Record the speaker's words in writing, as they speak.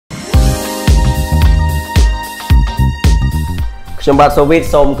ខ្ញុំបាទសូវីត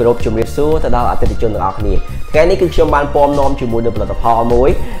សូមគោរពជំរាបសួរទៅដល់អតិថិជនទាំងអស់គ្នាថ្ងៃនេះគឺខ្ញុំបានពំនាំជាមួយនឹងផលិតផលមួយ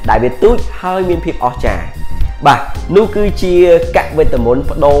ដែលវាទូចហើយមានភាពអស្ចារ្យបាទនោះគឺជាកាក់វីតាមីន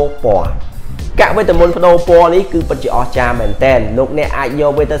បដូរពណ៌កាក់វីតាមីនបដូរពណ៌នេះគឺពិតជាអស្ចារ្យមែនទែនលោកអ្នកអាចយ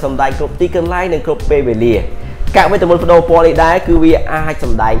កវាទៅសម្ដែងគ្រប់ទីកន្លែងនិងគ្រប់ពេលវេលាកាក់វីតាមីនបដូរពណ៌នេះដែរគឺវាអាចស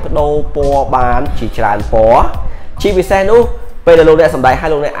ម្ដែងបដូរពណ៌បានជាច្រើនពណ៌ជាពិសេសនោះពេលដែលលោកអ្នកសម្ដែងហើយ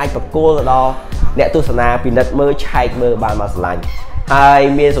លោកអ្នកអាចប្រគល់ទៅដល់អ្នកទស្សនាពិនិត្យមើលឆែកមើលបានមកស្រឡាញ់ហើយ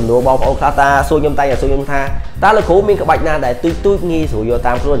មានសំណួរបងប្អូនខ្លះតាសួរខ្ញុំតែសួរខ្ញុំថាតើលោកគ្រូមានក្បាច់ណាដែលទូចងាយស្រួលយក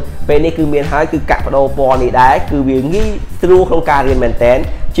តាមខ្លួនពេលនេះគឺមានហើយគឺកាក់បដូរពណ៌នេះដែរគឺវាងាយស្រួលក្នុងការរៀនមែនតែន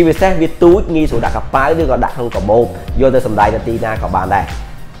ជាពិសេសវាទូចងាយស្រួលដាក់កប៉ាល់ឬក៏ដាក់ក្នុងកាបូបយកទៅសម្ដែងនៅទីណាក៏បានដែរ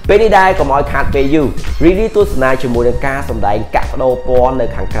ពេលនេះដែរកុំឲ្យខាតពេលយូររីកទស្សនាជាមួយនឹងការសម្ដែងកាក់បដូរពណ៌នៅ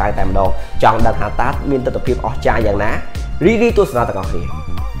ខាងក្រៅតែម្ដងចង់ដឹងថាតើមានទស្សនវិជ្ជាអស្ចារ្យយ៉ាងណារីកទស្សនាទាំងអស់គ្នា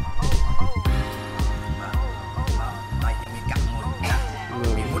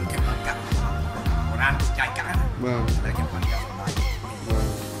តែខ្ញុំបានយកសម្ដែង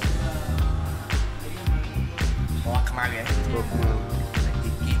មកខ្មៅហ៎មកខ្មៅតែ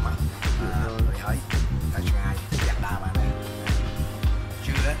គីមកហើយតែឆ្ងាយយ៉ាក់ដើរបានហើយ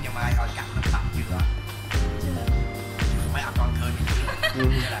ជឿខ្ញុំឲ្យកាក់នឹងតាក់ជឿមិនអត់cònឃើញជឿ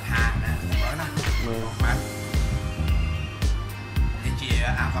តែថាណាមើលណាមើលមកនេះជា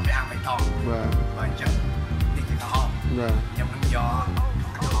អាប់អាប់បៃតងបាទអញ្ចឹងនេះជាក្រហមបាទខ្ញុំនឹងយក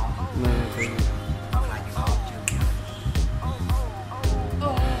ក្រហមណាទៅ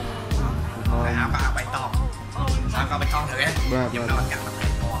អាបៃតងអាបៃតងទៅហ៎ខ្ញុំដល់កាក់មកហើ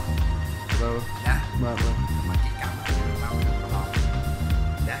យបងណាបាទមកគិតកម្មមកណា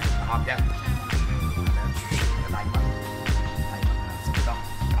អត់ចឹងដៃមកសុំតោះ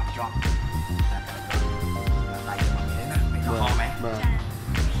ប្រាប់ជាប់ដៃមកនេះណាមិនហមហ៎បាទ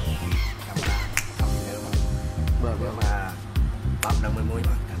កាមេរ៉ាថតលើមកបាទមកបាប់នៅមួយ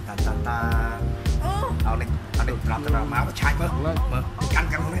មកតាเอาនេះប្រាប់ទៅមកឆាច់មើលកាន់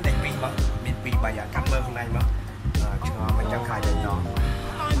ក្នុងនេះដេកពីរមកមានពីរបីអាកាន់មើលក្នុងនេះមកឆ្ងល់មិនចាំខ្លាចទៅណោះ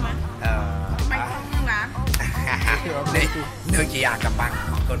មិនក្នុងណានេះនៅជាអាកំបាំង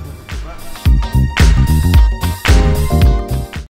អរគុណ